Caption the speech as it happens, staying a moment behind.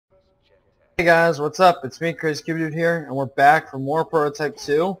Hey guys, what's up? It's me, Crazy Cube Dude here, and we're back for more Prototype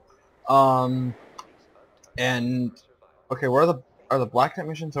 2. And okay, where are the Black Knight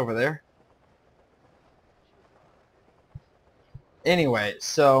missions over there? Anyway,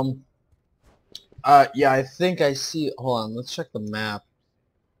 so yeah, I think I see. Hold on, let's check the map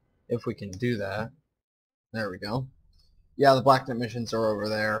if we can do that. There we go. Yeah, the Black Knight missions are over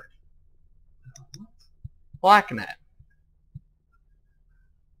there. Black Knight.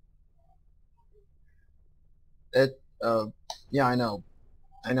 Yeah, I know.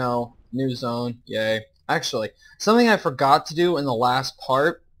 New zone, yay. Actually, something I forgot to do in the last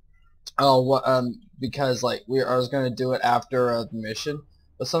part. Because like I was gonna do it after the mission,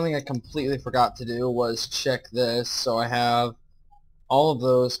 but something I completely forgot to do was check this. So I have all of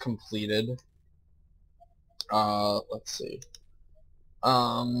those completed. Let's see.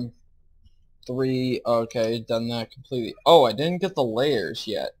 3. Okay, done that completely. Oh, I didn't get the layers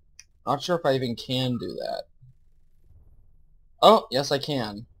yet. Not sure if I even can do that. Oh, yes I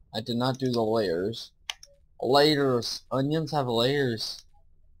can. I did not do the layers. Layers. Onions have layers.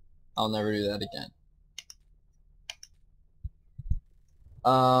 I'll never do that again.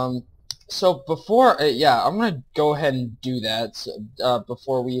 So before, yeah, I'm gonna go ahead and do that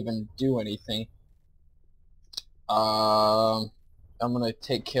before we even do anything. I'm gonna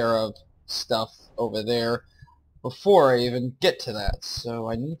take care of stuff over there before I even get to that.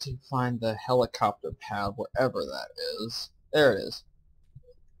 So I need to find the helicopter pad, wherever that is. There it is.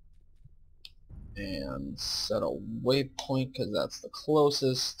 And set a waypoint, because that's the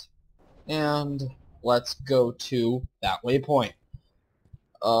closest. And let's go to that waypoint.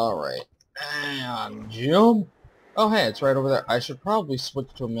 Alright. And jump. Oh hey, it's right over there. I should probably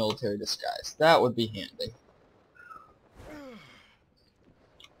switch to a military disguise. That would be handy.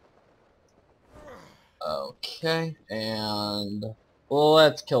 Okay, and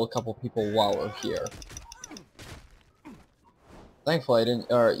let's kill a couple people while we're here. Thankfully I didn't,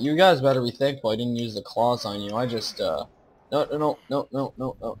 or you guys better be thankful I didn't use the claws on you. I just, no,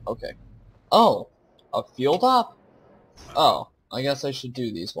 okay. Oh, a field op? Oh, I guess I should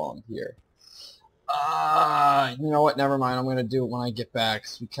do these while I'm here. You know what, never mind, I'm gonna do it when I get back,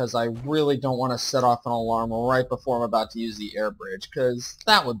 because I really don't want to set off an alarm right before I'm about to use the air bridge, because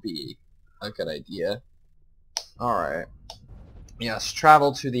that would be a good idea. Alright. Yes,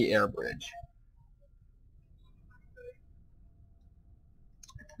 travel to the air bridge.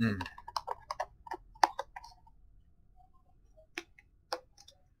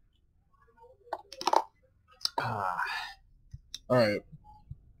 Alright.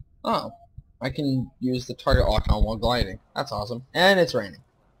 Oh. I can use the target lock-on while gliding. That's awesome. And it's raining.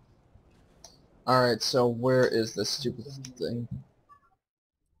 Alright, so where is this stupid thing?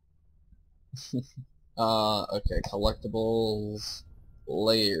 Okay, collectibles,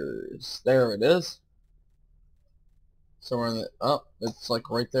 layers. There it is. Somewhere in the, oh, it's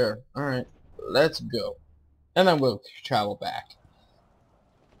like right there. Alright, let's go. And then we'll travel back.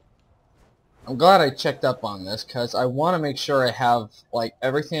 I'm glad I checked up on this, because I want to make sure I have, like,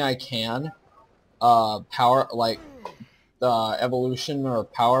 everything I can, power, like, evolution or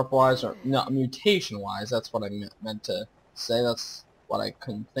power-wise, or, no, mutation-wise, that's what I meant to say, that's what I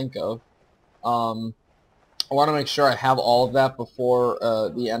couldn't think of. I want to make sure I have all of that before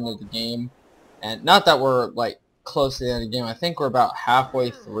the end of the game. And not that we're, like, close to the end of the game. I think we're about halfway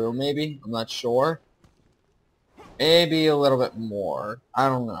through, maybe. I'm not sure. Maybe a little bit more. I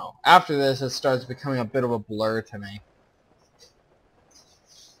don't know. After this, it starts becoming a bit of a blur to me.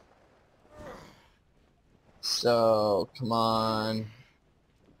 So, come on.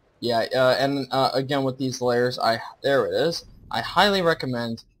 Yeah, and again, with these layers, there it is. I highly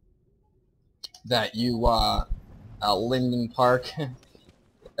recommend that you, Lincoln Park.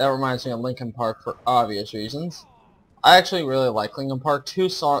 That reminds me of Lincoln Park for obvious reasons. I actually really like Lincoln Park. Two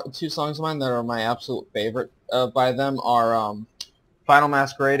songs of mine that are my absolute favorite by them are Final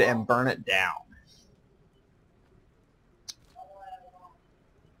Masquerade and Burn It Down.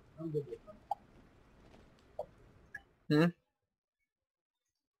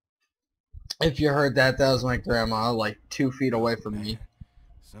 If you heard that, that was my grandma, like 2 feet away from me.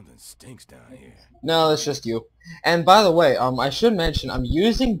 Something stinks down here. No, that's just you. And by the way, I should mention I'm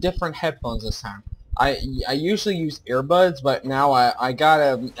using different headphones this time. I usually use earbuds, but now I got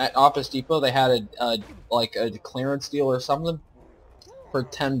at Office Depot they had like a clearance deal or something for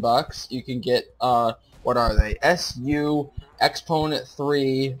 $10. You can get what are they? SU Exponent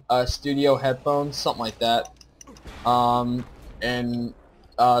 3 studio headphones, something like that. And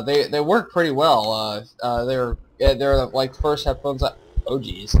they work pretty well. They're like first headphones. Oh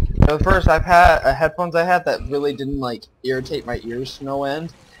geez. The first headphones I had that really didn't like irritate my ears to no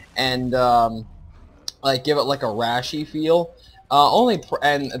end, and like give it like a rashy feel.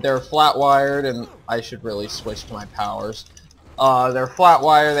 And they're flat wired, and I should really switch to my powers. They're flat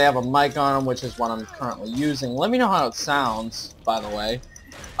wire. They have a mic on them, which is what I'm currently using. Let me know how it sounds, by the way.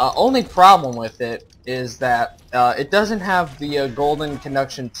 Only problem with it is that it doesn't have the golden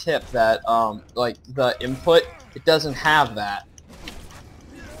conduction tip that, like the input. It doesn't have that.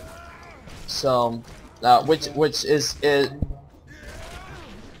 So, which is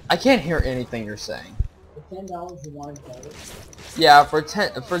I can't hear anything you're saying. For $10 you want it. Yeah, for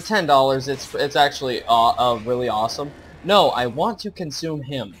 $10, it's actually really awesome. No, I want to consume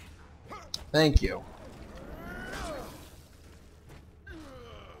him. Thank you.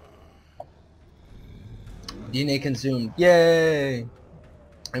 DNA consumed. Yay!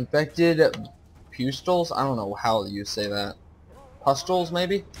 Infected pustules? I don't know how you say that. Pustules,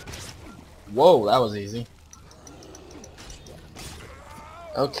 maybe? Whoa, that was easy.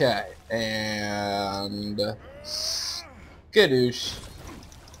 Okay, and skadoosh.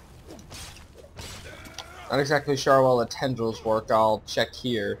 Not exactly sure how well the tendrils work. I'll check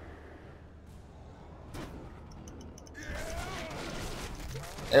here.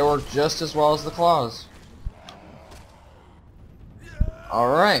 They work just as well as the claws.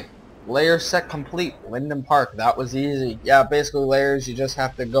 Alright. Layer set complete. Linden Park. That was easy. Yeah, basically layers, you just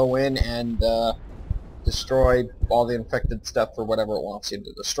have to go in and destroy all the infected stuff or whatever it wants you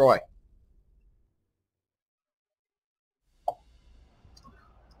to destroy.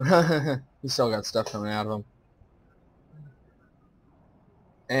 He still got stuff coming out of him.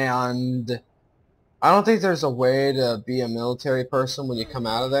 And I don't think there's a way to be a military person when you come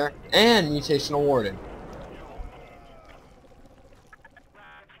out of there. And mutation awarded.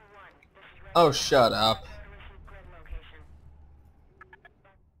 Oh, shut up.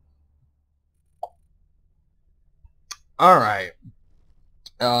 Alright.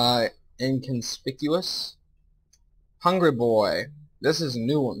 Inconspicuous. Hungry Boy. This is a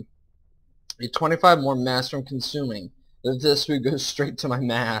new one. Get 25 more mass from consuming. This would go straight to my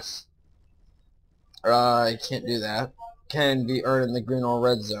mass. I can't do that. Can be earned in the green or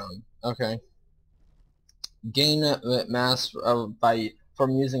red zone. Okay. Gain mass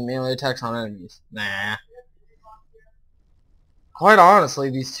from using melee attacks on enemies. Nah. Quite honestly,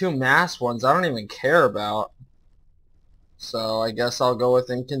 these two mass ones I don't even care about. So I guess I'll go with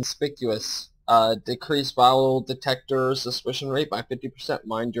inconspicuous. Decrease volatile detector suspicion rate by 50%.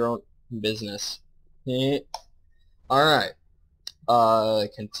 Mind your own business. Alright.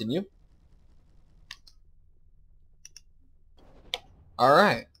 Continue.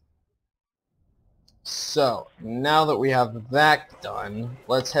 Alright. So, now that we have that done,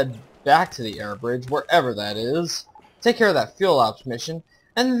 let's head back to the air bridge, wherever that is, take care of that fuel ops mission,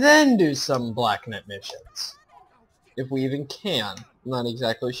 and then do some Blacknet missions. If we even can. I'm not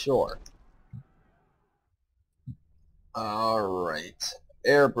exactly sure. Alright.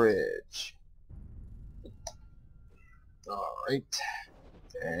 Air bridge. Alright.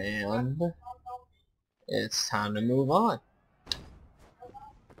 And it's time to move on.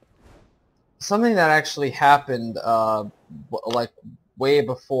 Something that actually happened, like, way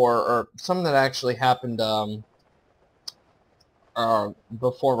before, or something that actually happened,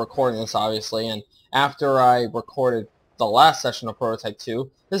 before recording this, obviously, and after I recorded the last session of Prototype 2,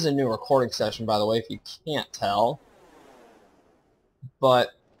 this is a new recording session, by the way, if you can't tell,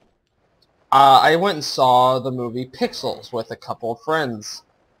 but, I went and saw the movie Pixels with a couple of friends.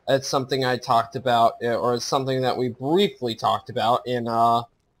 It's something I talked about, or it's something that we briefly talked about in,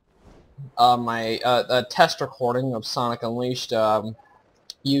 my test recording of Sonic Unleashed,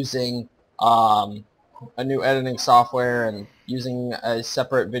 using a new editing software and using a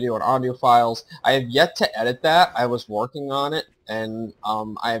separate video and audio files. I have yet to edit that. I was working on it, and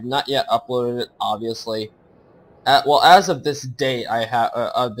I have not yet uploaded it, obviously. Well, as of this date, I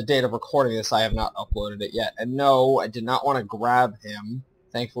have the date of recording this, I have not uploaded it yet. And no, I did not want to grab him.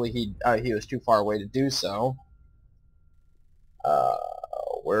 Thankfully, he was too far away to do so.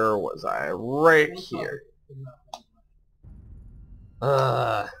 Where was I? Right here.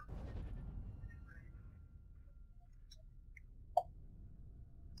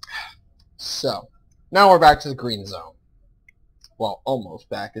 So, now we're back to the green zone. Well, almost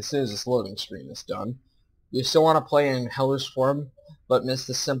back, as soon as this loading screen is done. You still want to play in hellish form, but miss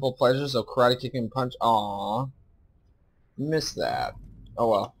the simple pleasures of karate kick and punch? Aww. Miss that. Oh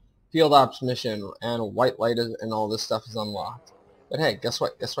well. Field ops mission and white light and all this stuff is unlocked. But hey, guess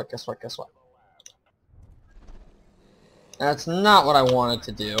what? Guess what? Guess what? Guess what? That's not what I wanted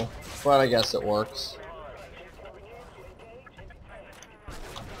to do, but I guess it works.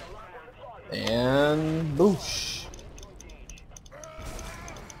 And boosh.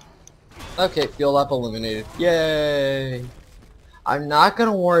 Okay, field op eliminated. Yay! I'm not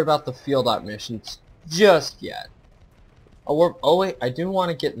gonna worry about the field op missions just yet. Oh wait, I do want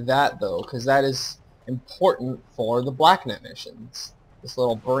to get that though, because that is important for the BlackNet missions. This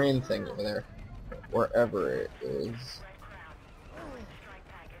little brain thing over there, wherever it is.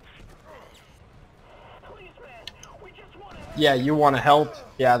 Yeah, you want to help?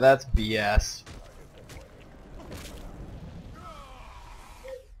 Yeah, that's BS.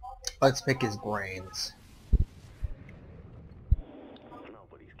 Let's pick his brains.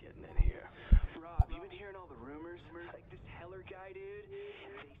 Nobody's getting in here. Rob, you been hearing all the rumors? Like this Heller guy, dude? They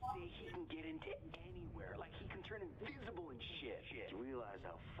say he can get into anywhere. Like he can turn invisible and shit. You realize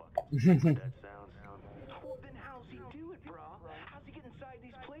how fucking stupid that sounds? Well, then how's he do it, bro? How's he get inside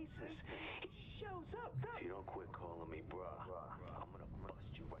these places? He just shows up. If you don't quit calling me bro, I'm gonna bust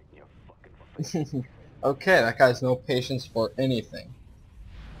you right in your fucking face. Okay, that guy's no patience for anything.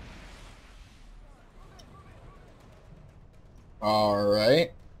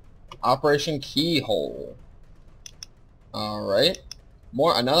 Alright. Operation Keyhole. Alright.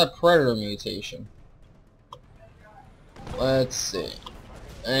 Another Predator mutation. Let's see.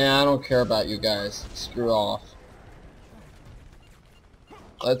 I don't care about you guys. Screw off.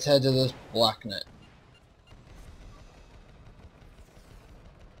 Let's head to this BlackNet.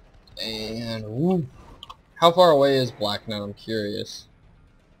 And woo. How far away is BlackNet? I'm curious.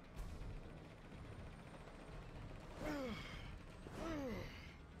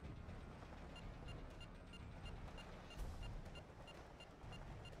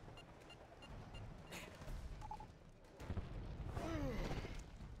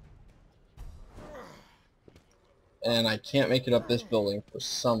 And I can't make it up this building for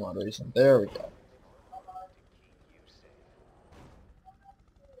some odd reason. There we go.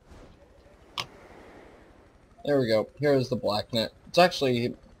 There we go. Here's the BlackNet. It's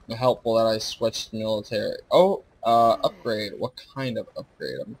actually helpful that I switched military. Oh, upgrade. What kind of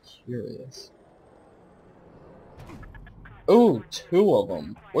upgrade? I'm curious. Ooh, 2 of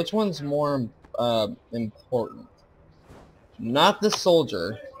them. Which one's more important? Not the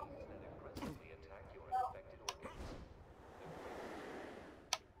soldier.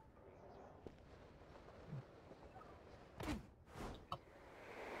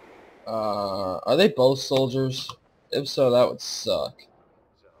 Are they both soldiers? If so, that would suck.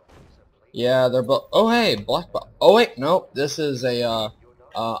 Yeah, they're both. Oh, hey, black box. Oh, wait, nope. This is a,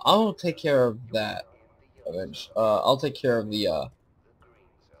 I'll take care of that. I'll take care of the,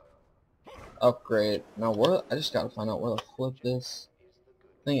 upgrade. Now, where? I just gotta find out where to flip this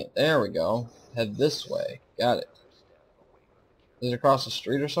thing. There we go. Head this way. Got it. Is it across the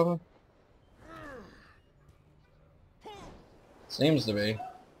street or something? Seems to be.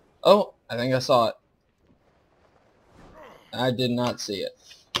 Oh, I think I saw it. I did not see it.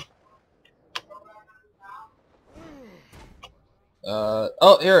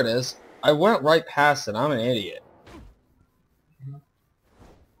 Oh, here it is. I went right past it. I'm an idiot.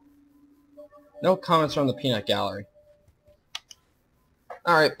 No comments from the peanut gallery.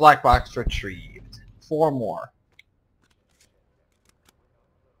 Alright, black box retrieved. 4 more.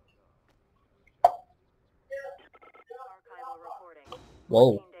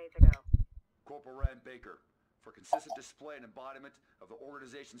 Whoa. Corporal Rand Baker, for consistent display and embodiment of the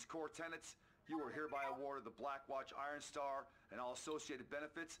organization's core tenets, you are hereby awarded the Black Watch Iron Star and all associated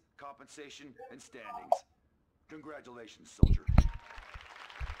benefits, compensation, and standings. Congratulations, soldier.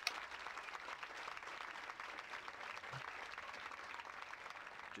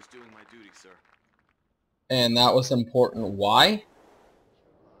 Just doing my duty, sir. And that was important. Why?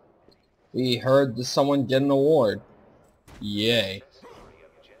 We heard someone get an award. Yay.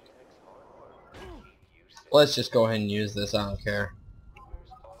 Let's just go ahead and use this. I don't care.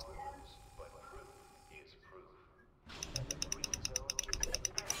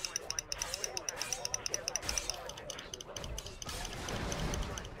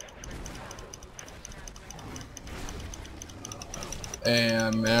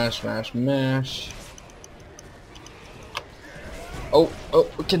 And mash, mash, mash. Oh,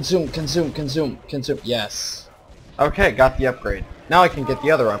 consume, consume, consume, consume. Yes. Okay, got the upgrade. Now I can get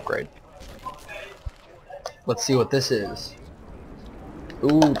the other upgrade. Let's see what this is.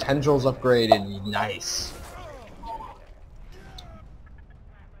 Ooh, tendrils upgraded. Nice.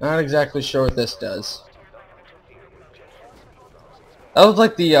 Not exactly sure what this does. That was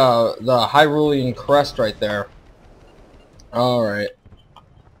like the Hyrulean crest right there. Alright.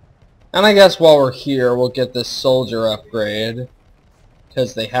 And I guess while we're here, we'll get this soldier upgrade.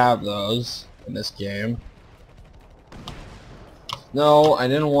 Because they have those in this game. No, I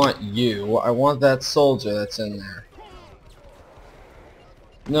didn't want you. I want that soldier that's in there.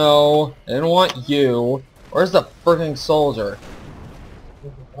 No, I didn't want you. Where's the freaking soldier?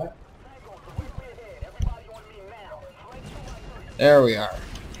 What? There we are.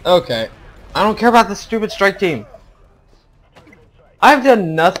 Okay. I don't care about this stupid strike team. I've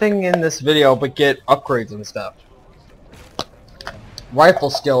done nothing in this video but get upgrades and stuff.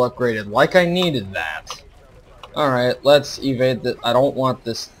 Rifle skill upgraded, like I needed that. Alright, let's evade the... I don't want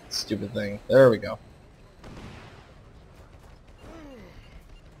this stupid thing. There we go.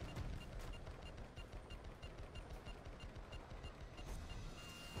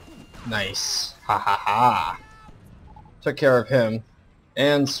 Nice. Ha ha ha. Took care of him.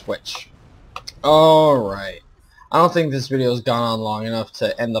 And switch. Alright. I don't think this video's gone on long enough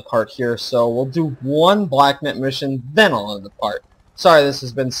to end the part here, so we'll do one Blacknet mission, then I'll end the part. Sorry this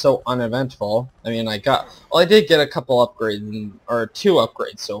has been so uneventful. I mean, I did get a couple upgrades, or 2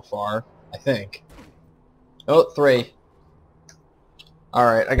 upgrades so far, I think. Oh, 3.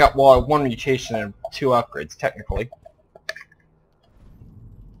 Alright, I got, well, 1 mutation and 2 upgrades, technically.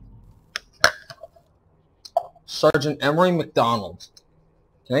 Sergeant Emery McDonald.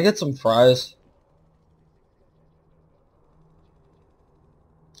 Can I get some fries?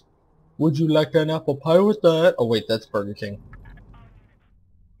 Would you like an apple pie with that? Oh wait, that's Burger King.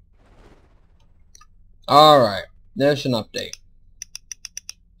 Alright, mission update.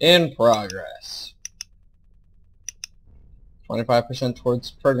 In progress. 25% towards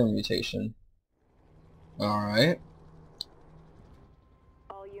program mutation. Alright.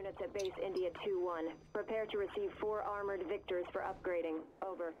 All units at base India 2-1. Prepare to receive 4 armored Victors for upgrading.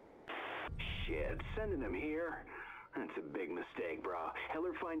 Over. Shit, sending them here? That's a big mistake, bro.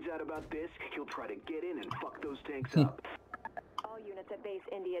 Heller finds out about this, he'll try to get in and fuck those tanks up. All units at base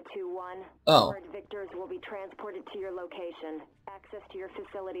India 2-1. Oh. Armored Victors will be transported to your location. Access to your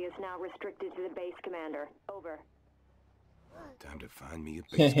facility is now restricted to the base commander. Over. Time to find me a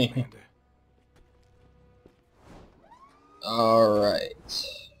base commander. Alright.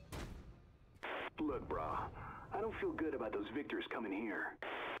 Look, bro, I don't feel good about those Victors coming here.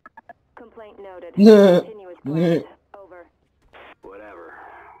 Complaint noted. Continue as planned. Over. Whatever.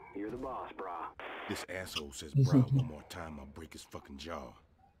 You're the boss, bro. This asshole says bro one more time, I'll break his fucking jaw.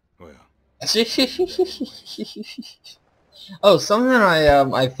 Well, Oh, something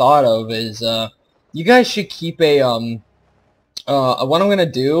I thought of is you guys should keep a what I'm gonna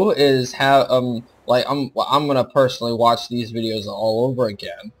do is have like I'm gonna personally watch these videos all over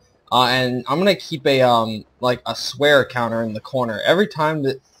again, and I'm gonna keep a like a swear counter in the corner every time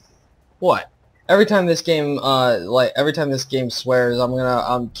that every time this game every time this game swears. I'm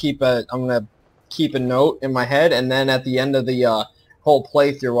gonna keep a note in my head, and then at the end of the whole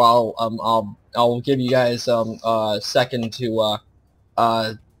playthrough I'll give you guys a second to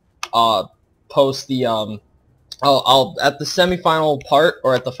post the I'll at the semi-final part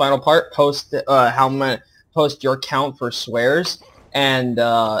or at the final part post post your count for swears, and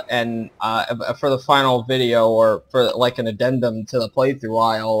for the final video or for like an addendum to the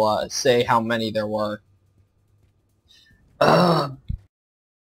playthrough I'll say how many there were.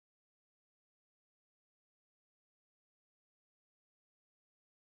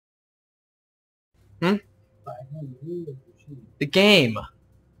 The game.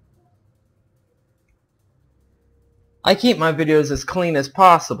 I keep my videos as clean as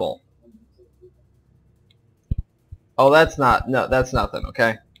possible. Oh, that's nothing,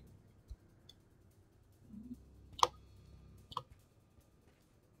 okay?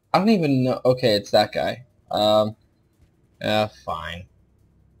 I don't even know. Okay, it's that guy. Yeah, fine.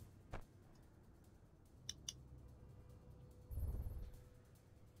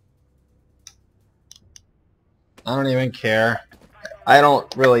 I don't even care. I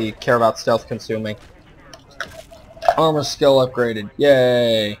don't really care about stealth consuming. Armor skill upgraded.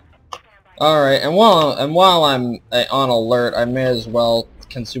 Yay. Alright, and while I'm on alert, I may as well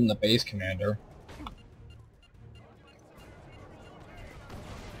consume the base commander.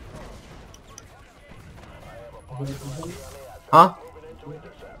 Huh?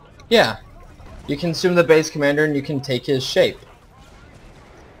 Yeah. You consume the base commander and you can take his shape.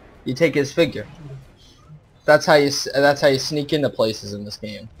 You take his figure. That's how you sneak into places in this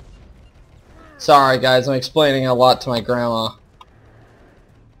game. Sorry guys, I'm explaining a lot to my grandma.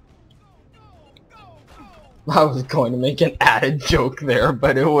 I was going to make an added joke there,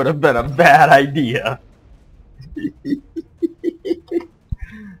 but it would have been a bad idea.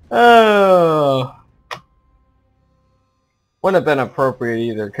 Oh. Wouldn't have been appropriate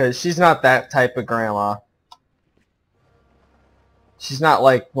either, because she's not that type of grandma. She's not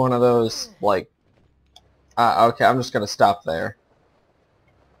like one of those, like... okay, I'm just gonna stop there.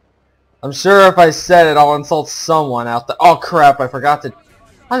 I'm sure if I said it, I'll insult someone out there. Oh crap, I forgot to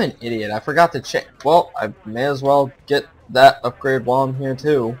I'm an idiot. I forgot to check. Well, I may as well get that upgrade while I'm here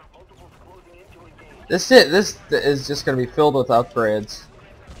too. This is just gonna be filled with upgrades.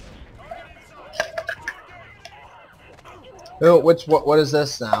 Oh, what is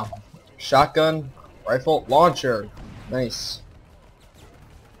this now? Shotgun, rifle, launcher. Nice.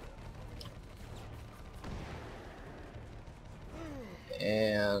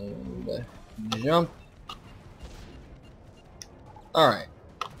 And jump. Alright.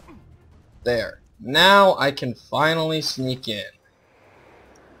 There. Now I can finally sneak in.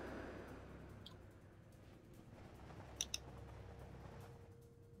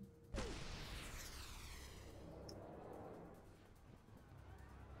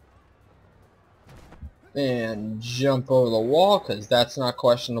 And jump over the wall, because that's not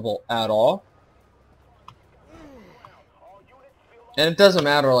questionable at all. And it doesn't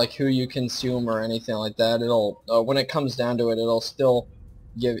matter like who you consume or anything like that. It'll when it comes down to it, it'll still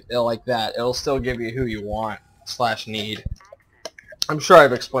give like that. It'll still give you who you want / need. I'm sure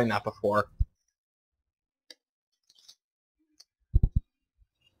I've explained that before.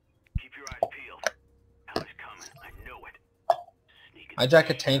 Keep your eyes peeled. Heller's coming. I know it. Sneak in. Hijack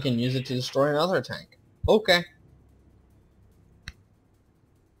a tank and use it to destroy another tank. Okay.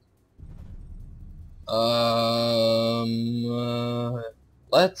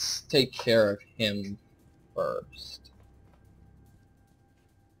 Let's take care of him first.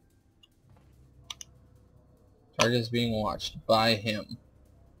 Target is being watched by him.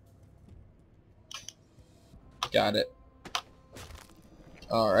 Got it.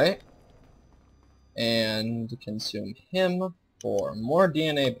 Alright. And consume him for more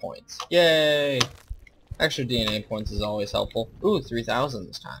DNA points. Yay! Extra DNA points is always helpful. Ooh, 3,000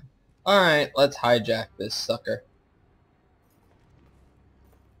 this time. Alright, let's hijack this sucker.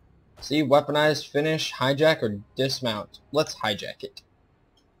 See, weaponized, finish, hijack, or dismount. Let's hijack it.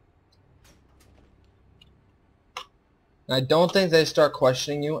 And I don't think they start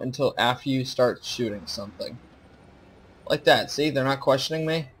questioning you until after you start shooting something. Like that, see? They're not questioning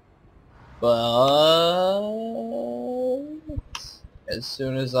me. But as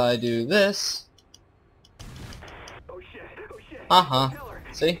soon as I do this... Oh shit. Oh shit. Uh-huh. Heller.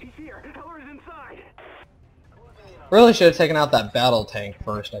 See? He's here. Heller's inside. Really should have taken out that battle tank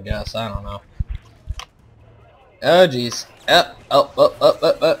first, I guess. I don't know. Oh, jeez. I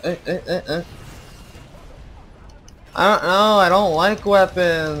don't know. I don't like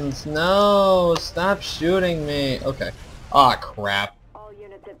weapons. No, stop shooting me. Okay. Aw, crap. All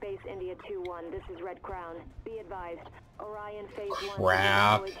units at Base India 2-1, this is Red Crown. Be advised, Orion Phase 1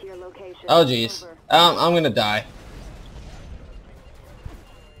 Crap. is to your location. Oh, jeez. Over. I'm gonna die.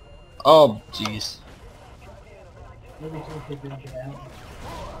 Oh, jeez. Maybe some people get out.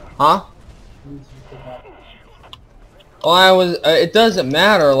 Huh? Maybe some people get out. Well, it doesn't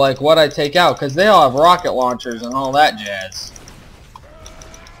matter, like, what I take out, because they all have rocket launchers and all that jazz.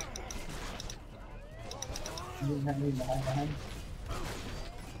 You didn't have any behind.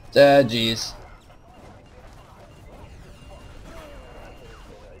 Jeez.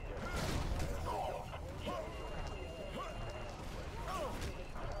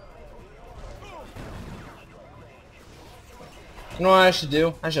 You know what I should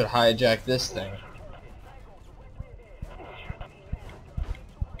do? I should hijack this thing.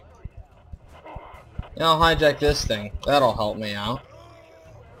 Yeah, I'll hijack this thing. That'll help me out.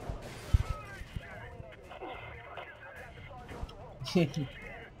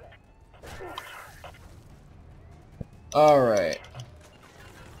 Alright.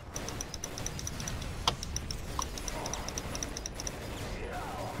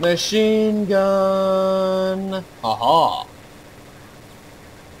 Machine gun! Haha!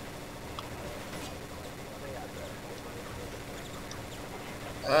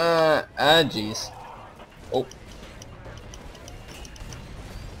 Jeez. Oh.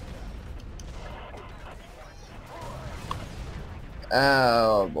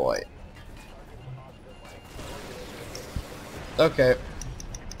 Oh boy. Okay.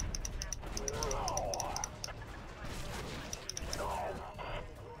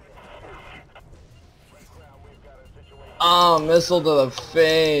 Oh, missile to the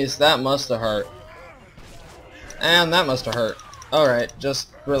face. That must have hurt. And that must have hurt. Alright, just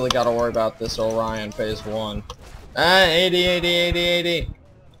really gotta worry about this Orion Phase 1. 80.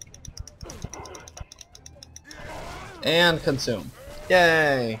 And consume.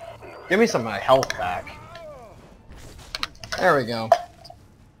 Yay! Give me some of my health back. There we go.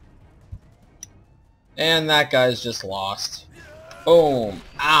 And that guy's just lost. Boom.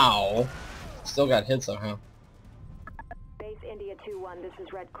 Ow. Still got hit somehow. Base India 2-1, this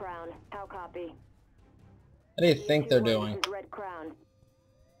is Red Crown. How copy? What do you think they're 2-1, doing? This is Red Crown.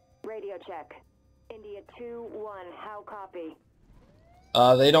 radio check. India 2-1, how copy?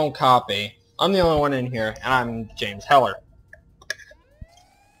 They don't copy. I'm the only one in here, and I'm James Heller.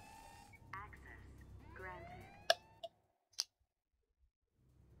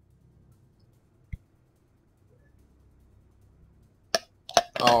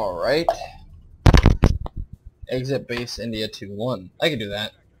 Alright. Exit base India 2-1. I can do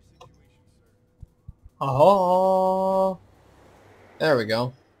that. Oh, there we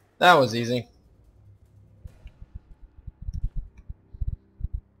go. That was easy.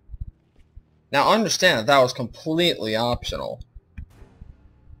 Now understand that was completely optional.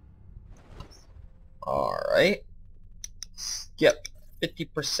 Alright. Skip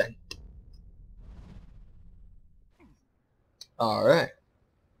 50%. Alright.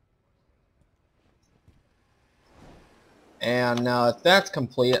 And now that that's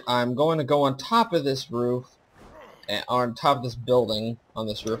complete, I'm going to go on top of this roof, on top of this building, on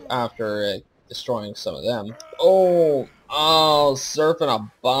this roof, after destroying some of them. Oh, surfing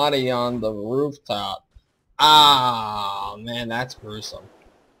a body on the rooftop. Ah, man, that's gruesome.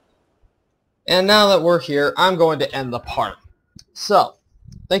 And now that we're here, I'm going to end the part. So,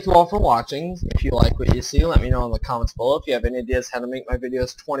 thank you all for watching. If you like what you see, let me know in the comments below. If you have any ideas how to make my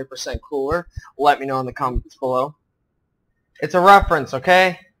videos 20% cooler, let me know in the comments below. It's a reference,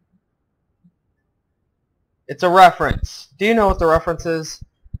 okay? It's a reference. Do you know what the reference is?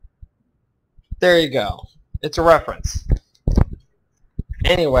 There you go. It's a reference.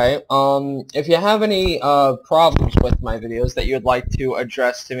 Anyway, if you have any problems with my videos that you would like to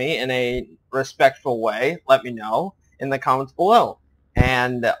address to me in a respectful way, let me know in the comments below.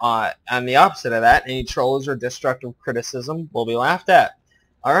 And on the opposite of that, any trolls or destructive criticism will be laughed at.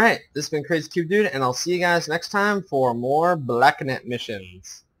 Alright, this has been Crazy Cube Dude, and I'll see you guys next time for more Blacknet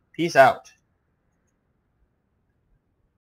missions. Peace out.